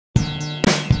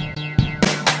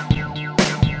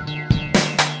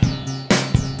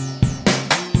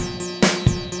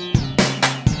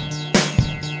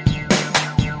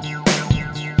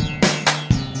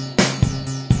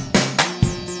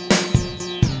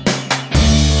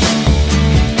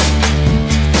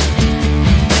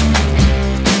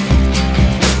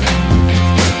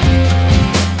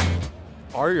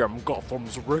am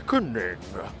Gotham's reckoning.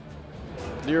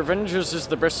 The Avengers is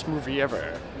the best movie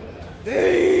ever.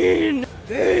 Bane!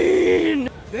 Bane!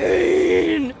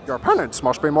 Bane! Your penance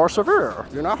must be more severe.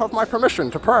 You now have my permission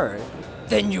to pray.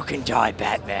 Then you can die,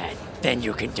 Batman. Then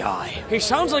you can die. He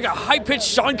sounds like a high-pitched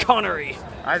Sean Connery.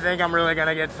 I think I'm really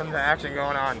gonna get some action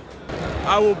going on.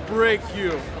 I will break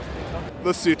you.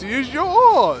 The city is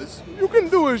yours. You can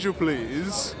do as you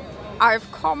please.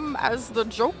 I've come as the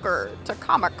Joker to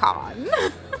Comic-Con.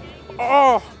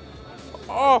 I'm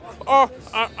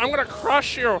gonna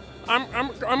crush you.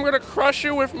 I'm gonna crush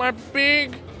you with my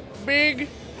big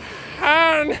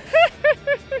hand.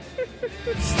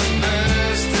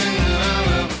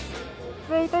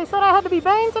 They said I had to be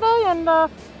Bane today, and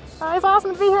it's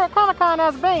awesome to be here at Comic-Con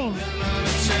as Bane.